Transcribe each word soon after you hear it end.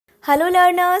Hello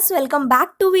learners, welcome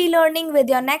back to e-learning with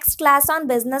your next class on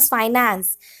business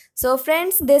finance. So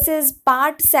friends, this is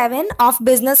part 7 of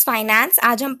business finance.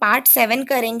 आज हम part 7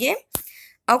 करेंगे.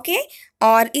 Okay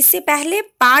और इससे पहले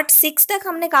part 6 तक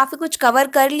हमने काफ़ी कुछ कवर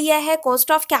कर लिया है.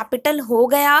 कॉस्ट ऑफ कैपिटल हो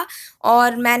गया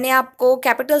और मैंने आपको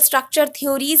कैपिटल स्ट्रक्चर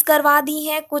थ्योरीज करवा दी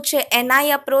हैं. कुछ NI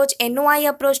approach, NOI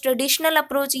approach, traditional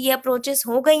approach, ये अप्रोचेस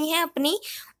हो गई हैं अपनी.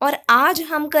 और आज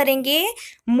हम करेंगे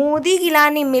Modi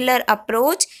Gilani Miller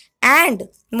approach and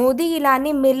Modi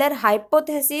Gilani Miller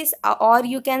hypothesis और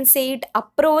you can say it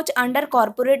approach under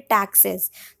corporate taxes.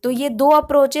 तो ये दो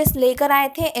अप्रोचेस लेकर आए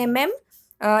थे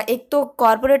एक तो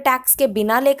कॉर्पोरेट टैक्स के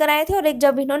बिना लेकर आए थे और एक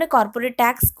जब इन्होंने कॉर्पोरेट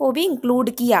टैक्स को भी इंक्लूड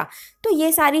किया. तो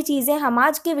ये सारी चीज़ें हम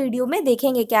आज के वीडियो में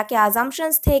देखेंगे. क्या क्या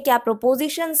अजम्पशंस थे, क्या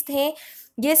प्रोपोजिशंस थे,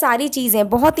 ये सारी चीज़ें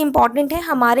बहुत इंपॉर्टेंट है.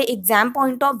 हमारे एग्जाम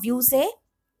पॉइंट ऑफ व्यू से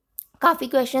काफ़ी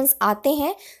क्वेश्चंस आते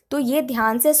हैं, तो ये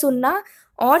ध्यान से सुनना.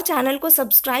 और चैनल को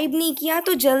सब्सक्राइब नहीं किया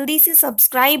तो जल्दी से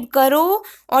सब्सक्राइब करो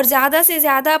और ज़्यादा से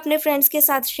ज़्यादा अपने फ्रेंड्स के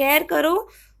साथ शेयर करो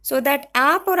सो दैट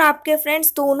आप और आपके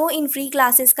फ्रेंड्स दोनों इन फ्री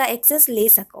क्लासेस का एक्सेस ले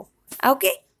सको.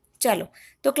 ओके चलो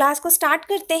तो क्लास को स्टार्ट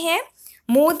करते हैं.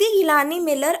 Modi Gilani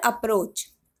Miller approach.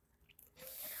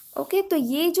 Okay तो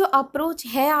ये जो अप्रोच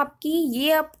है आपकी,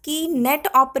 ये आपकी नेट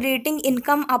ऑपरेटिंग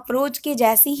इनकम अप्रोच के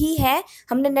जैसी ही है.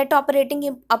 हमने नेट ऑपरेटिंग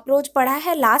अप्रोच पढ़ा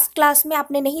है लास्ट क्लास में.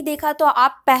 आपने नहीं देखा तो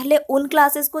आप पहले उन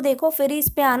क्लासेस को देखो, फिर इस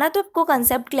पे आना तो आपको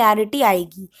कंसेप्ट क्लैरिटी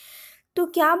आएगी. तो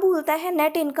क्या बोलता है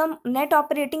नेट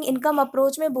ऑपरेटिंग इनकम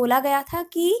अप्रोच में बोला गया था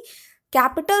कि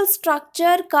कैपिटल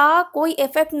स्ट्रक्चर का कोई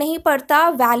इफेक्ट नहीं पड़ता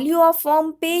वैल्यू ऑफ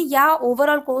फर्म पे या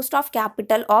overall cost of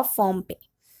capital of firm पे.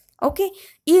 ओके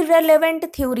इररिलेवेंट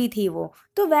थ्योरी थी वो.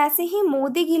 तो वैसे ही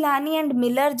मोदी गिलानी एंड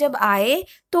मिलर जब आए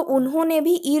तो उन्होंने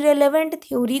भी इररिलेवेंट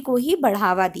थ्योरी को ही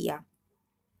बढ़ावा दिया.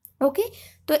 ओके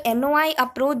तो एनओआई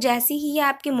अप्रोच जैसी ही है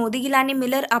आपकी मोदी गिलानी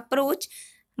मिलर अप्रोच.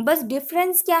 बस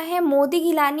डिफरेंस क्या है, मोदी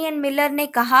गिलानी एंड मिलर ने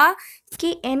कहा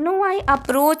कि एनओआई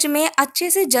अप्रोच में अच्छे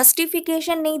से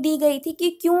जस्टिफिकेशन नहीं दी गई थी कि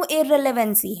क्यों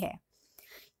इररिलेवेंसी है,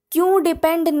 क्यों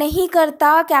डिपेंड नहीं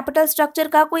करता, कैपिटल स्ट्रक्चर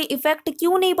का कोई इफेक्ट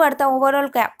क्यों नहीं पड़ता ओवरऑल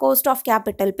कॉस्ट ऑफ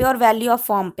कैपिटल पे और वैल्यू ऑफ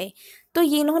फर्म पे. तो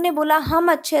ये इन्होंने बोला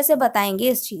हम अच्छे से बताएंगे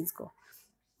इस चीज़ को.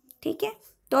 ठीक है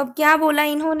तो अब क्या बोला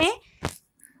इन्होंने,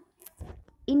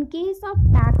 in case of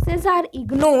taxes are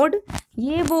ignored.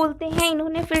 ये बोलते हैं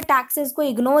इन्होंने फिर टैक्सेस को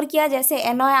इग्नोर किया. जैसे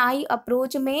एनओआई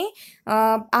अप्रोच में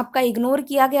आपका इग्नोर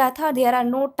किया गया था, देयर आर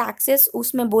नो टैक्सेस,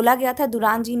 उसमें बोला गया था,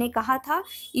 दुरान जी ने कहा था.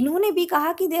 इन्होंने भी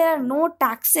कहा कि there are no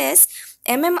taxes.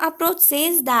 MM approach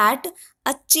says that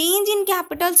a change in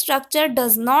capital structure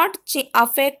does not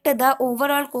affect the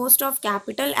overall cost of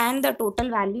capital and the total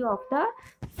value of the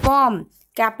firm.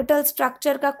 Capital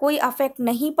structure का कोई अफेक्ट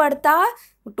नहीं पड़ता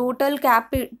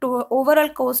overall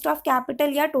cost of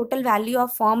capital या total value of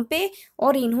firm पे,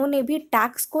 और इन्होंने भी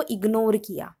tax को इग्नोर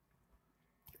किया.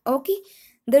 ओके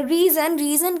द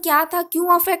रीज़न क्या था, क्यों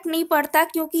अफेक्ट नहीं पड़ता,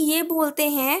 क्योंकि ये बोलते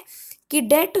हैं कि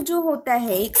डेट जो होता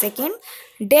है, एक सेकेंड,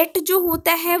 डेट जो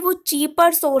होता है वो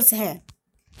चीपर सोर्स है.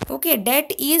 Okay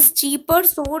date is cheaper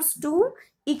source to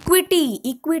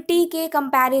equity के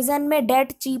कंपैरिजन में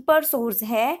डेट चीपर सोर्स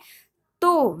है.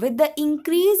 तो with the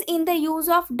increase in the use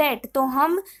of date, तो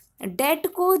हम डेट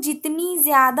को जितनी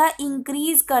ज़्यादा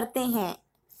इंक्रीज करते हैं,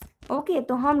 ओके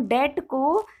तो हम डेट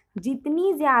को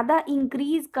जितनी ज़्यादा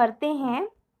इंक्रीज करते हैं,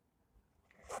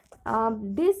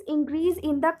 this increase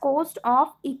in the cost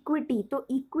of equity, तो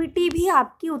इक्विटी भी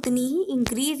आपकी उतनी ही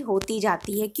इंक्रीज होती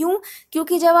जाती है. क्यों?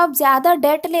 क्योंकि जब आप ज़्यादा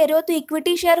डेट ले रहे हो तो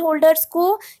इक्विटी शेयर होल्डर्स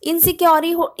को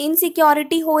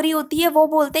इनसिक्योरिटी हो रही होती है. वो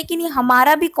बोलते हैं कि नहीं,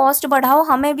 हमारा भी कॉस्ट बढ़ाओ,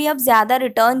 हमें भी अब ज़्यादा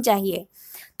रिटर्न चाहिए.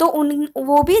 तो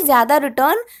वो भी ज़्यादा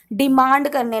रिटर्न डिमांड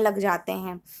करने लग जाते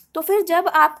हैं. तो फिर जब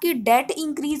आपकी डेट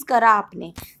इंक्रीज करा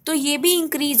आपने तो ये भी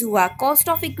इंक्रीज हुआ, कॉस्ट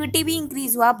ऑफ इक्विटी भी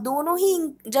इंक्रीज हुआ. अब दोनों ही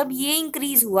जब ये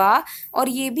इंक्रीज हुआ और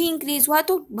ये भी इंक्रीज हुआ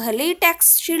तो भले ही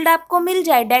टैक्स शील्ड आपको मिल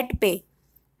जाए डेट पे,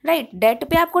 राइट, डेट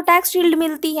पे आपको टैक्स शील्ड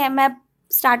मिलती है. मैं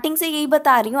स्टार्टिंग से यही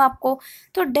बता रही हूँ आपको.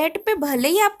 तो डेट पे भले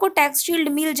ही आपको टैक्स शील्ड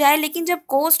मिल जाए, लेकिन जब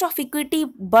कॉस्ट ऑफ इक्विटी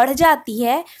बढ़ जाती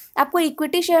है, आपको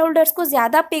इक्विटी शेयर होल्डर्स को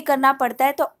ज़्यादा पे करना पड़ता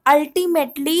है, तो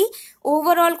ultimately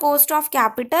overall cost of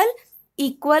capital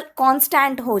equal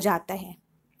constant हो जाता है.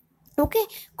 ओके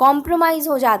कॉम्प्रोमाइज़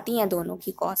हो जाती हैं दोनों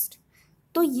की कॉस्ट.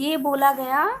 तो ये बोला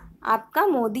गया आपका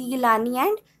Modi Gilani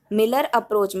and Miller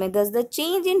approach में. दस the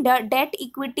change in debt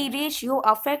equity ratio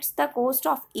affects the cost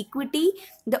of equity,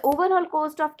 the overall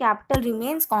cost of capital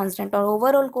remains constant. और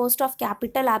ओवरऑल कॉस्ट ऑफ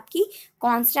कैपिटल आपकी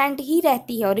कांस्टेंट ही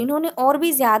रहती है. और इन्होंने और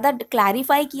भी ज़्यादा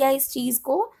क्लैरिफाई किया इस चीज़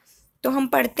को. तो हम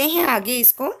पढ़ते हैं आगे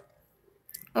इसको.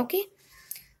 ओके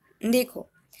देखो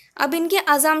अब इनके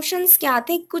अजम्पशंस क्या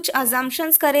थे. कुछ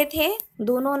अजम्पशंस करे थे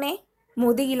दोनों ने,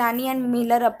 Modi Gilani and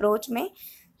Miller approach में।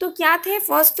 तो क्या थे,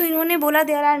 फर्स्ट तो इन्होंने बोला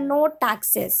there are no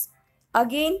taxes,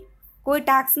 again कोई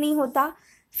टैक्स नहीं होता।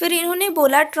 फिर इन्होंने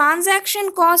बोला transaction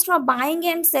cost for buying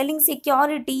and selling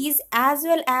securities as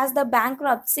well as the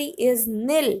bankruptcy is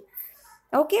nil.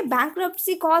 Okay,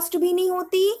 bankruptcy cost भी नहीं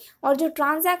होती, और जो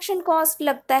ट्रांजैक्शन कॉस्ट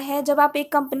लगता है जब आप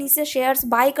एक कंपनी से शेयर्स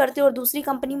बाय करते हो और दूसरी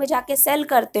कंपनी में जाके सेल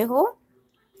करते हो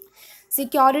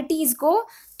सिक्योरिटीज़ को,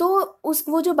 तो उस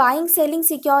वो जो बाइंग सेलिंग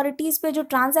सिक्योरिटीज़ पे जो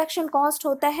ट्रांजैक्शन कॉस्ट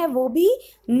होता है वो भी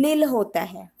निल होता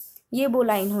है, ये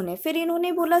बोला इन्होंने। फिर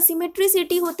इन्होंने बोला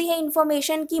सिमेट्रिसिटी होती है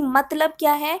इंफॉर्मेशन की, मतलब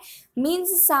क्या है, मीन्स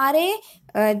सारे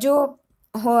जो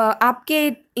आपके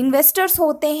इन्वेस्टर्स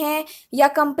होते हैं या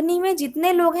कंपनी में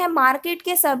जितने लोग हैं, मार्केट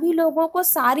के सभी लोगों को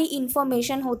सारी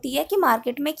इंफॉर्मेशन होती है कि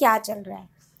मार्केट में क्या चल रहा है।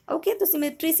 ओके, तो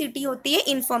सिमेट्रिसिटी होती है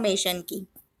इंफॉर्मेशन की।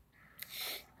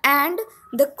 And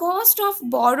the cost of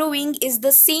borrowing is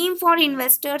the same for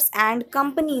investors and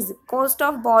companies. Cost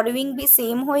of borrowing भी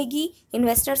same होएगी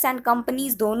investors and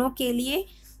companies दोनों के लिए।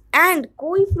 एंड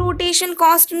कोई फ्लोटेशन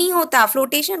कॉस्ट नहीं होता।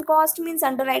 Flotation cost means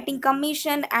underwriting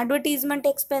commission, advertisement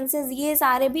expenses, ये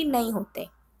सारे भी नहीं होते।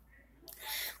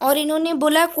 और इन्होंने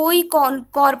बोला कोई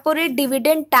कॉरपोरेट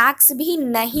डिविडेंड टैक्स भी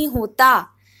नहीं होता।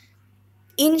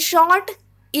 इन शॉर्ट,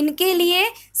 इनके लिए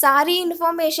सारी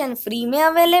इंफॉर्मेशन फ्री में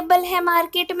अवेलेबल है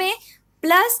मार्केट में,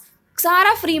 प्लस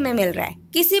सारा फ्री में मिल रहा है,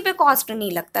 किसी पे कॉस्ट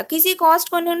नहीं लगता, किसी कॉस्ट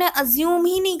को इन्होंने अज्यूम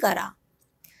ही नहीं करा।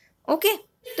 ओके,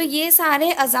 तो ये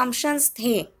सारे अजम्पशंस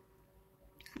थे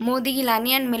Modi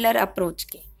Gilani and Miller approach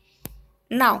के।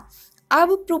 नाउ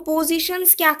अब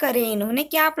प्रोपोजिशंस क्या करे इन्होंने,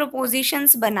 क्या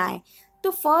प्रोपोजिशंस बनाए।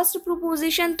 तो फर्स्ट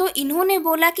प्रोपोजिशन तो इन्होंने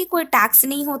बोला कि कोई टैक्स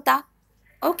नहीं होता।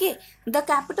 Okay, the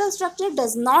capital structure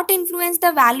does not influence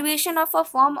the valuation of a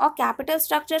firm, और कैपिटल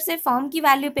स्ट्रक्चर से फर्म की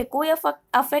वैल्यू पे कोई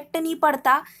अफेक्ट नहीं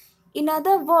पड़ता। In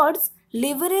other words,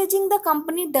 leveraging the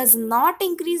company does not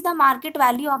increase the market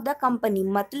value of the company.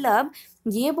 मतलब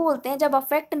ये बोलते हैं जब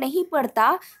अफेक्ट नहीं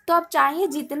पड़ता तो आप चाहे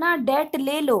जितना डेट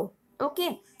ले लो, ओके,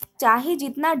 चाहे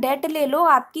जितना डेट ले लो,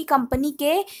 आपकी कंपनी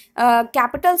के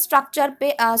कैपिटल स्ट्रक्चर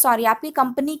पे, सॉरी, आपकी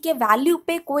कंपनी के वैल्यू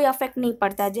पे कोई अफेक्ट नहीं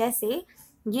पड़ता। जैसे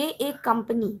ये एक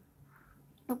कंपनी,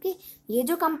 ओके, ये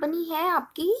जो कंपनी है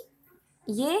आपकी,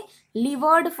 ये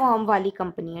लीवर्ड फर्म वाली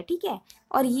कंपनी है, ठीक है,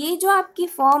 और ये जो आपकी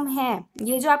फर्म है,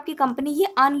 ये जो आपकी कंपनी, ये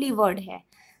अनलीवर्ड है।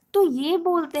 तो ये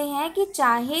बोलते हैं कि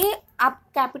चाहे आप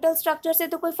कैपिटल स्ट्रक्चर से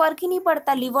तो कोई फर्क ही नहीं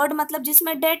पड़ता, लीवर्ड मतलब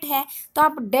जिसमें डेट है, तो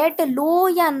आप डेट लो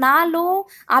या ना लो,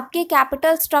 आपके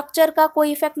कैपिटल स्ट्रक्चर का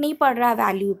कोई इफेक्ट नहीं पड़ रहा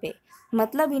वैल्यू पे।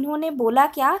 मतलब इन्होंने बोला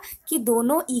क्या कि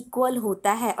दोनों इक्वल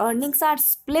होता है, earnings are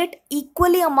split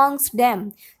equally amongst them.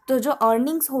 तो जो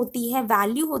अर्निंग्स होती है,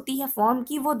 वैल्यू होती है फर्म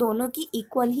की, वो दोनों की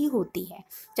इक्वल ही होती है,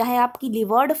 चाहे आपकी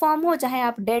लिवर्ड फर्म हो, चाहे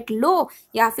आप डेट लो,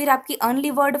 या फिर आपकी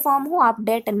अनलिवर्ड फर्म हो, आप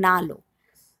डेट ना लो।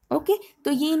 ओके,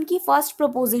 तो ये इनकी फर्स्ट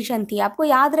प्रोपोजिशन थी। आपको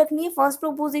याद रखनी है फर्स्ट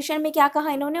प्रोपोजिशन में क्या कहा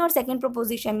इन्होंने और सेकंड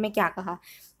प्रोपोजिशन में क्या कहा।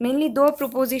 मेनली दो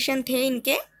प्रोपोजिशन थे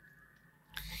इनके।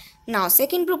 नाउ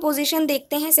सेकंड प्रोपोजिशन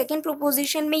देखते हैं। सेकंड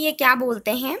प्रोपोजिशन में ये क्या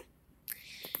बोलते हैं,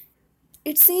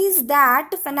 it says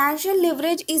that financial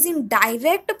leverage is in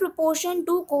direct proportion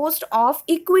to cost of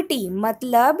equity.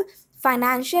 मतलब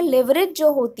फाइनेंशियल लिवरेज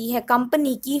जो होती है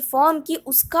कंपनी की, फर्म की,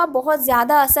 उसका बहुत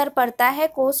ज़्यादा असर पड़ता है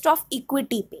कॉस्ट ऑफ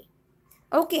इक्विटी पे।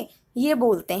 ओके, ये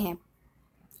बोलते हैं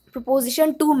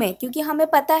प्रोपोजिशन 2 में, क्योंकि हमें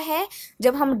पता है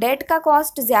जब हम डेट का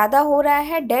कॉस्ट ज़्यादा हो रहा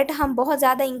है, डेट हम बहुत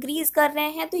ज़्यादा इंक्रीज कर रहे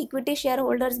हैं, तो इक्विटी शेयर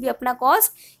होल्डर्स भी अपना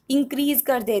कॉस्ट इंक्रीज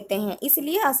कर देते हैं,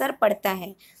 इसलिए असर पड़ता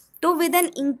है। तो with an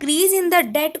increase in the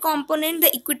date component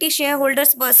the equity share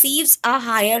holders perceives a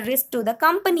higher risk to the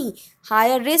company.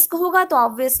 Higher risk होगा तो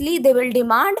obviously they will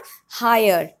demand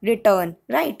higher return,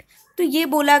 right. तो ये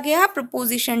बोला गया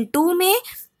प्रोपोजिशन 2 में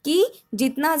कि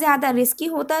जितना ज़्यादा रिस्की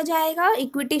होता जाएगा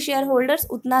इक्विटी शेयर होल्डर्स,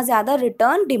 उतना ज़्यादा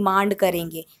रिटर्न डिमांड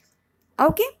करेंगे।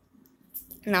 ओके,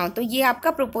 नाउ तो ये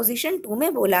आपका प्रोपोजिशन 2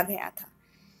 में बोला गया था।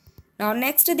 नाउ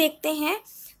नेक्स्ट देखते हैं।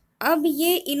 अब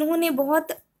ये इन्होंने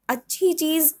बहुत अच्छी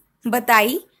चीज़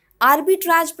बताई,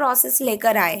 आर्बिट्राज प्रोसेस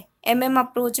लेकर आए। एमएम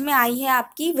अप्रोच में आई है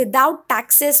आपकी विदाउट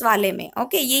टैक्सेस वाले में।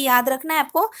 ओके, ये याद रखना है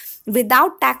आपको,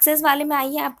 विदाउट टैक्सेस वाले में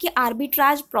आई है आपकी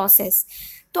आर्बिट्राज प्रोसेस।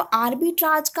 तो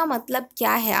आर्बिट्राज का मतलब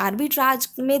क्या है, आर्बिट्राज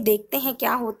में देखते हैं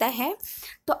क्या होता है।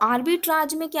 तो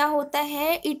आर्बिट्राज में क्या होता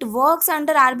है, it works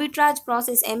under arbitrage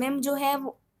process. MM जो है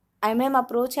वो, एमएम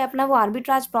अप्रोच है अपना, वो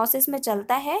आर्बिट्राज प्रोसेस में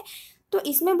चलता है। तो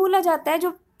इसमें बोला जाता है, जो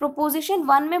प्रोपोजिशन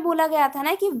 1 में बोला गया था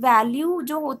ना कि वैल्यू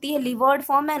जो होती है लिवर्ड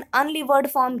फॉर्म एंड अनलिवर्ड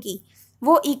फॉर्म की,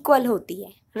 वो इक्वल होती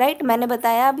है, राइट। मैंने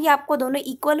बताया अभी आपको दोनों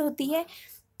इक्वल होती है।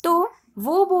 तो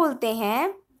वो बोलते हैं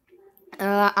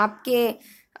आपके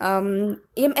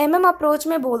एमएम अप्रोच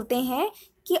में बोलते हैं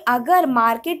कि अगर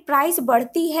मार्केट प्राइस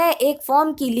बढ़ती है एक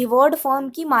फर्म की, लीवर्ड फर्म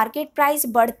की मार्केट प्राइस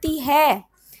बढ़ती है,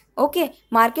 ओके,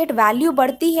 मार्केट वैल्यू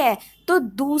बढ़ती है, तो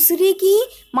दूसरी की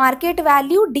मार्केट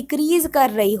वैल्यू डिक्रीज कर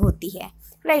रही होती है,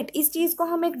 राइट। इस चीज को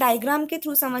हम एक डायग्राम के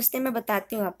थ्रू समझते, मैं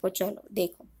बताती हूँ आपको। चलो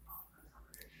देखो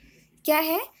क्या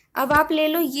है। अब आप ले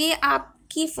लो, ये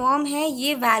आपकी फर्म है,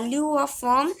 ये वैल्यू ऑफ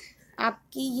फर्म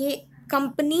आपकी, ये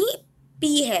कंपनी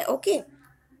पी है, ओके,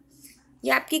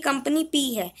 ये आपकी कंपनी पी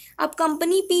है। अब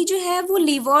कंपनी पी जो है वो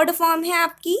लीवर्ड फर्म है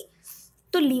आपकी,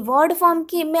 तो लीवर्ड फर्म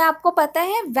की में आपको पता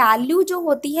है वैल्यू जो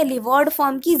होती है लीवर्ड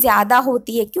फर्म की ज़्यादा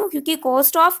होती है। क्यों? क्योंकि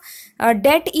कॉस्ट ऑफ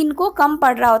डेट इनको कम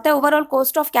पड़ रहा होता है, ओवरऑल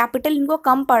कॉस्ट ऑफ कैपिटल इनको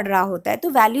कम पड़ रहा होता है, तो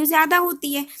वैल्यू ज़्यादा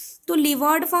होती है। तो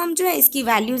लीवर्ड फर्म जो है इसकी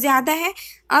वैल्यू ज़्यादा है।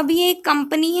 अब ये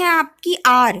कंपनी है आपकी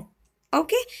आर,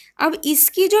 ओके, अब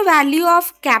इसकी जो वैल्यू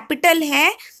ऑफ कैपिटल है,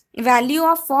 वैल्यू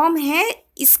ऑफ फर्म है,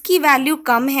 इसकी वैल्यू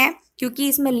कम है, क्योंकि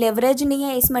इसमें लेवरेज नहीं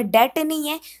है, इसमें डेट नहीं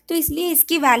है, तो इसलिए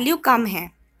इसकी वैल्यू कम है।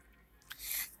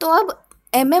 तो अब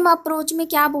एमएम अप्रोच में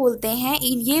क्या बोलते हैं,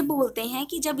 ये बोलते हैं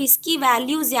कि जब इसकी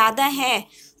वैल्यू ज़्यादा है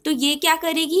तो ये क्या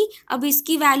करेगी, अब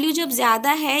इसकी वैल्यू जब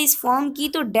ज़्यादा है इस फॉर्म की,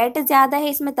 तो डेट ज़्यादा है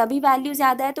इसमें, तभी वैल्यू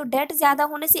ज़्यादा है, तो डेट ज़्यादा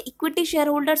होने से इक्विटी शेयर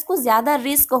होल्डर्स को ज़्यादा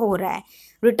रिस्क हो रहा है,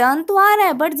 रिटर्न तो आ रहा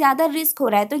है बट ज़्यादा रिस्क हो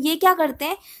रहा है। तो ये क्या करते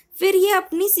हैं, फिर ये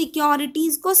अपनी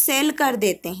सिक्योरिटीज़ को सेल कर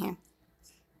देते हैं,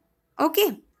 ओके,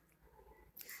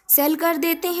 सेल कर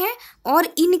देते हैं, और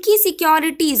इनकी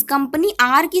सिक्योरिटीज़, कंपनी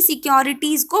आर की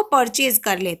सिक्योरिटीज़ को परचेज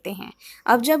कर लेते हैं।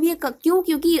 अब जब ये क्यों,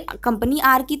 क्योंकि कंपनी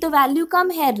आर की तो वैल्यू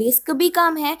कम है, रिस्क भी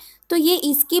कम है, तो ये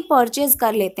इसकी परचेज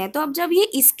कर लेते हैं। तो अब जब ये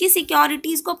इसकी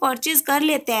सिक्योरिटीज़ को परचेज कर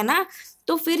लेते हैं ना,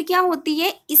 तो फिर क्या होती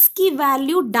है, इसकी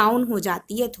वैल्यू डाउन हो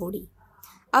जाती है थोड़ी।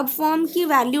 अब फर्म की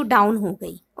वैल्यू डाउन हो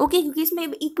गई, ओके, क्योंकि इसमें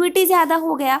इक्विटी ज़्यादा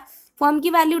हो गया, फर्म की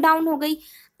वैल्यू डाउन हो गई।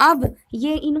 अब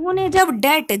ये इन्होंने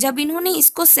जब इन्होंने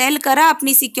इसको सेल करा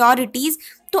अपनी सिक्योरिटीज़,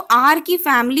 तो आर की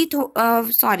फैमिली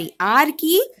आर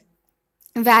की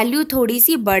वैल्यू थोड़ी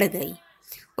सी बढ़ गई,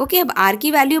 ओके। अब आर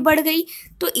की वैल्यू बढ़ गई,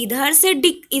 तो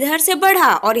इधर से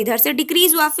बढ़ा और इधर से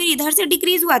डिक्रीज हुआ, फिर इधर से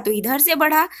डिक्रीज हुआ तो इधर से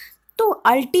बढ़ा। तो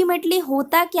अल्टीमेटली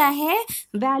होता क्या है,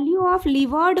 वैल्यू ऑफ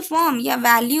लीवर्ड फॉर्म या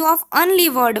वैल्यू ऑफ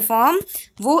अनलीवर्ड फॉर्म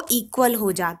वो इक्वल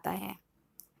हो जाता है,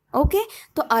 ओके।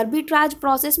 तो आर्बिट्राज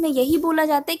प्रोसेस में यही बोला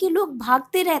जाता है कि लोग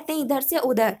भागते रहते हैं इधर से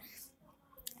उधर,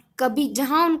 कभी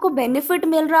जहां उनको बेनिफिट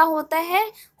मिल रहा होता है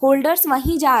होल्डर्स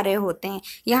वहीं जा रहे होते हैं।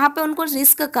 यहाँ पे उनको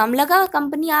रिस्क कम लगा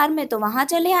कंपनी आर में तो वहां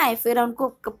चले आए, फिर उनको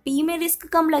पी में रिस्क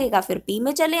कम लगेगा फिर पी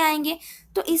में चले आएंगे।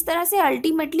 तो इस तरह से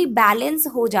अल्टीमेटली बैलेंस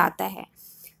हो जाता है।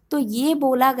 तो ये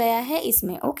बोला गया है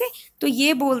इसमें, ओके। तो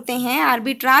ये बोलते हैं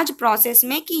आर्बिट्राज प्रोसेस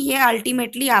में कि ये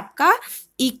अल्टीमेटली आपका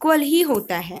इक्वल ही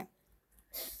होता है,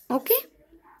 okay.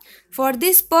 For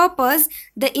this purpose,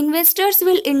 the investors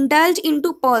will indulge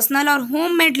into personal or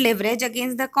homemade leverage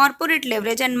against the corporate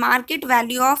leverage, and market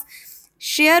value of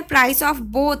share price of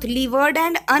both levered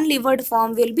and unlevered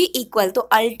firm will be equal. तो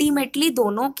ultimately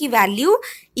दोनों की value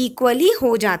equal ही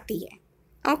हो जाती है,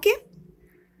 okay.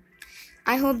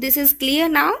 I hope this is clear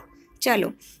now.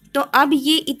 चलो, तो अब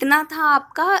ये इतना था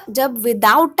आपका जब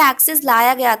विदाउट टैक्सेस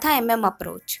लाया गया था एमएम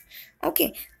अप्रोच, ओके।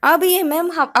 अब ये एमएम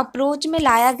अप्रोच में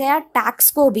लाया गया टैक्स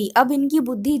को भी, अब इनकी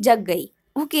बुद्धि जग गई,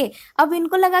 ओके। अब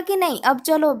इनको लगा कि नहीं, अब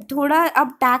चलो थोड़ा,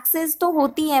 अब टैक्सेस तो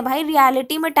होती हैं भाई,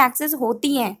 रियलिटी में टैक्सेस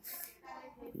होती हैं,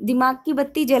 दिमाग की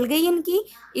बत्ती जल गई इनकी।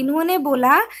 इन्होंने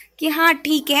बोला कि हाँ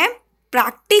ठीक है,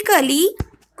 प्रैक्टिकली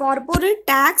कॉर्पोरेट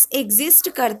टैक्स एग्जिस्ट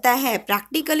करता है,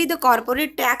 practically the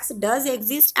corporate tax does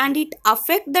exist and it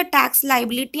affect the tax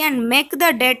liability and make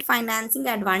the debt financing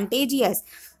advantageous.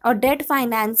 और डेट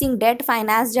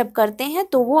फाइनेंस जब करते हैं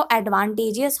तो वो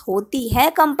एडवांटेजियस होती है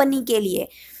कंपनी के लिए।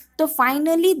 तो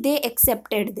finally they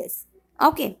accepted this,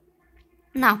 okay.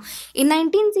 Now, in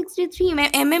 1963,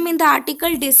 MM in the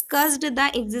article discussed the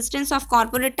existence of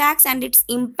corporate tax and its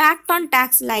impact on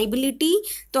tax liability.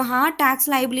 तो हाँ, टैक्स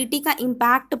लाइबिलिटी का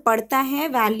इम्पैक्ट पड़ता है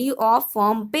वैल्यू ऑफ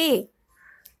फर्म पे,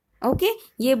 ओके।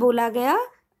 ये बोला गया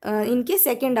इनके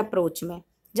सेकेंड अप्रोच में,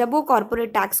 जब वो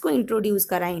कॉर्पोरेट टैक्स को इंट्रोड्यूस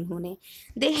करा इन्होंने।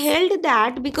 दे held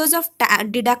that because of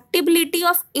डिडक्टिबिलिटी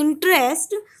of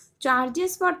interest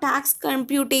charges for tax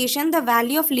computation, the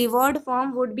value of levered form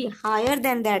would be higher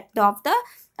than that of the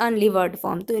unlevered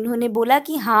form. तो इन्होंने बोला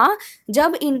कि हाँ,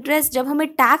 जब हमें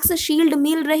टैक्स शील्ड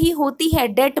मिल रही होती है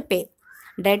डेट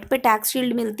पे टैक्स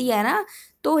शील्ड मिलती है ना,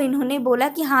 तो इन्होंने बोला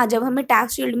कि हाँ, जब हमें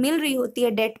टैक्स शील्ड मिल रही होती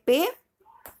है डेट पे,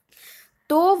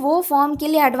 तो वो फॉर्म के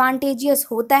लिए एडवांटेजियस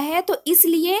होता है। तो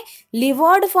इसलिए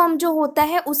लिवर्ड फॉर्म जो होता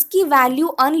है उसकी वैल्यू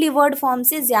अनलिवर्ड फॉर्म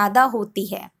से ज़्यादा होती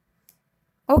है,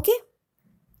 ओके।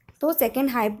 तो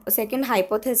सेकेंड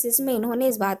हाइपोथेसिस में इन्होंने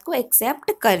इस बात को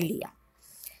एक्सेप्ट कर लिया।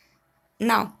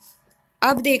 नाउ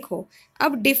अब देखो,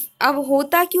 अब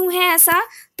होता क्यों है ऐसा,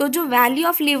 तो जो वैल्यू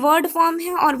ऑफ लिवर्ड फॉर्म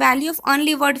है और वैल्यू ऑफ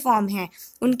अनलिवर्ड फॉर्म है,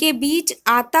 उनके बीच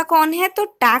आता कौन है, तो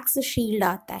टैक्स शील्ड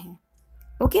आता है।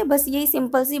 ओके, बस यही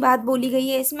सिंपल सी बात बोली गई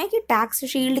है इसमें कि टैक्स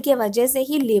शील्ड के वजह से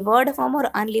ही लिवर्ड फॉर्म और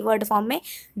अनलिवर्ड फॉर्म में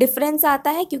डिफरेंस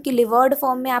आता है, क्योंकि लिवर्ड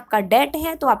फॉर्म में आपका डेट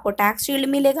है तो आपको टैक्स शील्ड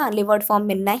मिलेगा, अनलिवर्ड फॉर्म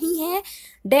में नहीं है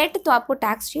डेट तो आपको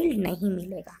टैक्स शील्ड नहीं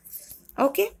मिलेगा।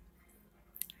 Okay,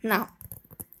 now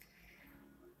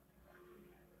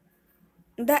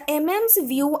the MM's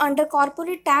view under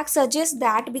corporate tax suggests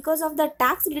that because of the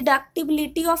tax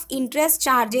deductibility of interest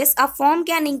charges, a firm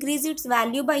can increase its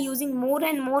value by using more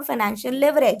and more financial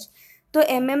leverage। तो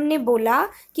MM ने बोला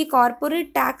कि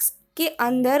corporate tax के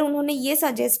अंदर उन्होंने ये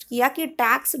suggest किया कि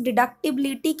टैक्स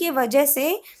डिडक्टिबिलिटी के वजह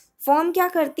से फर्म क्या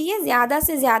करती है, ज़्यादा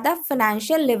से ज़्यादा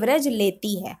फाइनेंशियल लेवरेज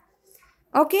लेती है।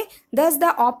 Okay, thus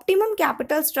the optimum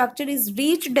capital structure is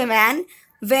reached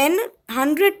when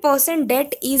 100%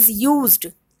 debt is used।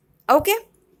 Okay,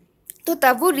 तो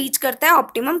तब वो रीच करता है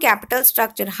optimum capital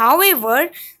structure. However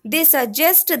they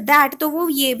suggest that, तो वो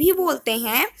ये भी बोलते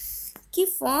हैं कि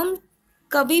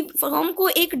फर्म को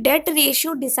एक डेट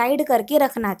रेशियो डिसाइड करके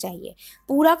रखना चाहिए।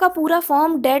 पूरा का पूरा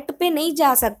फर्म डेट पे नहीं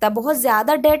जा सकता, बहुत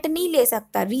ज़्यादा डेट नहीं ले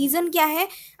सकता। रीज़न क्या है,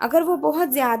 अगर वो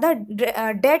बहुत ज़्यादा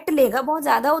डेट लेगा, बहुत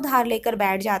ज़्यादा उधार लेकर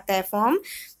बैठ जाता है फर्म,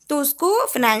 तो उसको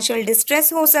फाइनेंशियल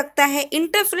डिस्ट्रेस हो सकता है,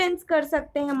 इंटरफेरेंस कर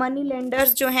सकते हैं मनी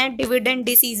लेंडर्स जो हैं डिविडेंड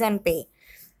डिसीजन पे।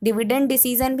 डिविडेंड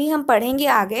डिसीजन भी हम पढ़ेंगे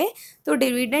आगे, तो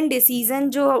डिविडेंड डिसीजन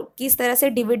जो किस तरह से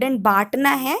डिविडेंड बांटना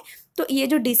है, तो ये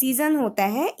जो डिसीजन होता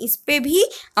है इस पे भी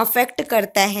अफेक्ट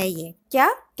करता है। ये क्या,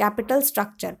 कैपिटल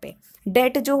स्ट्रक्चर पे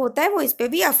डेट जो होता है वो इस पे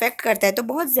भी अफेक्ट करता है। तो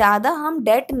बहुत ज़्यादा हम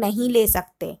डेट नहीं ले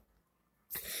सकते,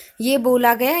 ये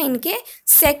बोला गया इनके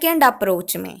सेकेंड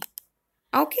अप्रोच में।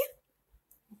 ओके,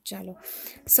 चलो,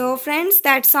 so friends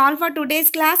that's all for today's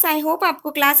class. I hope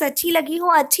आपको क्लास अच्छी लगी हो।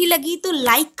 अच्छी लगी तो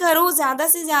लाइक करो, ज़्यादा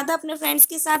से ज़्यादा अपने फ्रेंड्स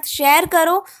के साथ शेयर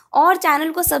करो, और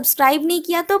चैनल को सब्सक्राइब नहीं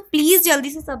किया तो प्लीज़ जल्दी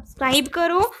से सब्सक्राइब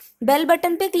करो। बेल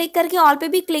बटन पे क्लिक करके ऑल पे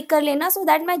भी क्लिक कर लेना, सो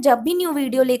दैट मैं जब भी न्यू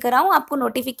वीडियो लेकर आऊँ आपको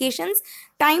नोटिफिकेशंस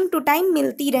टाइम टू टाइम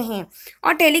मिलती रहें।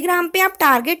 और टेलीग्राम पे आप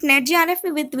target net JRF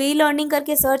with we learning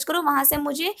करके सर्च करो, वहाँ से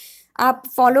मुझे आप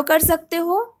फॉलो कर सकते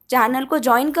हो, चैनल को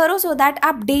ज्वाइन करो, सो दैट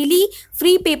आप डेली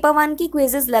फ्री पेपर 1 की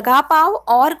क्विजेस लगा पाओ,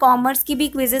 और कॉमर्स की भी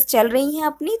क्विजेस चल रही हैं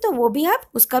अपनी, तो वो भी आप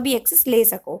उसका भी एक्सेस ले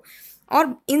सको।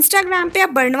 और इंस्टाग्राम पे आप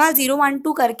बर्नवाल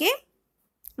 012 करके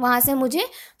वहाँ से मुझे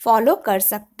फॉलो कर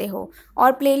सकते हो।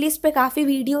 और प्लेलिस्ट पे काफ़ी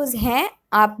वीडियोस हैं,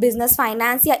 आप बिजनेस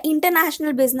फाइनेंस या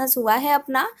इंटरनेशनल बिजनेस हुआ है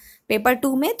अपना पेपर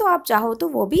 2 में, तो आप चाहो तो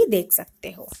वो भी देख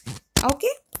सकते हो।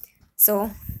 Okay, so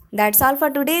that's all for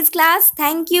today's class.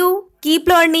 Thank you, keep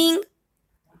learning.